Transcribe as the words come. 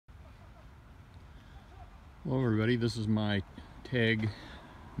Hello everybody, this is my Tag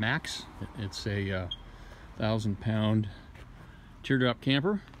Max. It's a 1,000-pound teardrop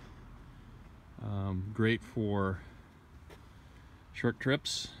camper. Great for short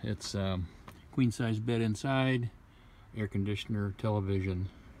trips. It's queen size bed inside, air conditioner, television,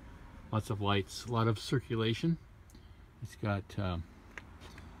 lots of lights, a lot of circulation. It's got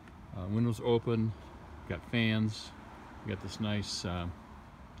windows open, got fans, got this nice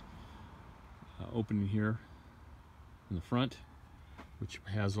opening here in the front, which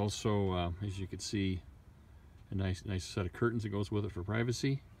has also, as you can see, a nice set of curtains that goes with it for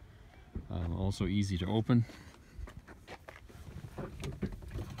privacy. Also easy to open.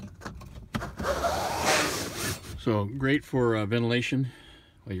 So great for ventilation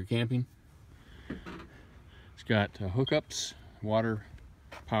while you're camping. It's got hookups, water,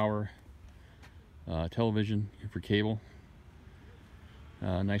 power, television for cable.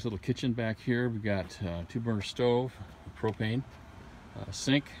 Nice little kitchen back here. We've got 2-burner stove, propane,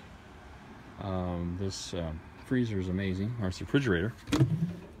 sink. This freezer is amazing, or it's a refrigerator.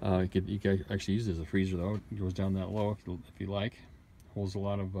 You can actually use it as a freezer though. It goes down that low if you like. Holds a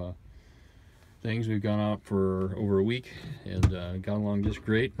lot of things. We've gone out for over a week and got along just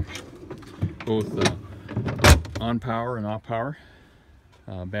great. Both on power and off power.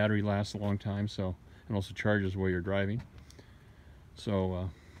 Battery lasts a long time, so, and also charges while you're driving. So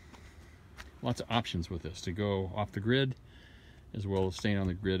lots of options with this to go off the grid, as well as staying on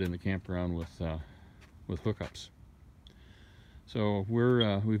the grid in the campground with hookups. So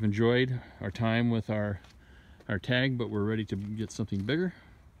we've enjoyed our time with our Tag, but we're ready to get something bigger.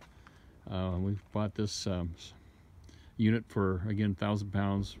 We've bought this unit for, again, 1,000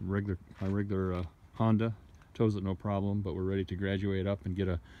 pounds. My regular Honda tows it no problem, but we're ready to graduate up and get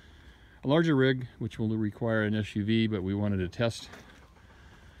a larger rig, which will require an SUV, but we wanted to test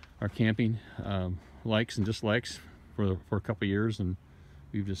our camping likes and dislikes for a couple years, and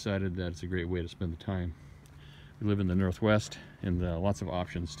we've decided that it's a great way to spend the time. We live in the Northwest, and lots of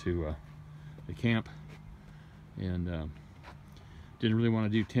options to camp, and didn't really want to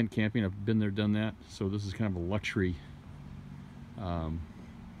do tent camping. I've been there, done that, so this is kind of a luxury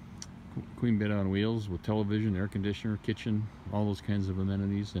queen bed on wheels with television, air conditioner, kitchen, all those kinds of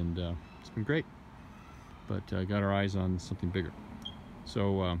amenities, and it's been great. But got our eyes on something bigger.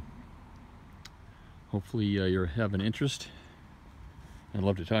 So hopefully you have an interest. I'd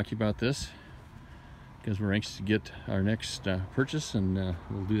love to talk to you about this, because we're anxious to get our next purchase, and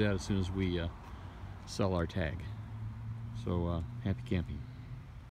we'll do that as soon as we sell our Tag. So happy camping.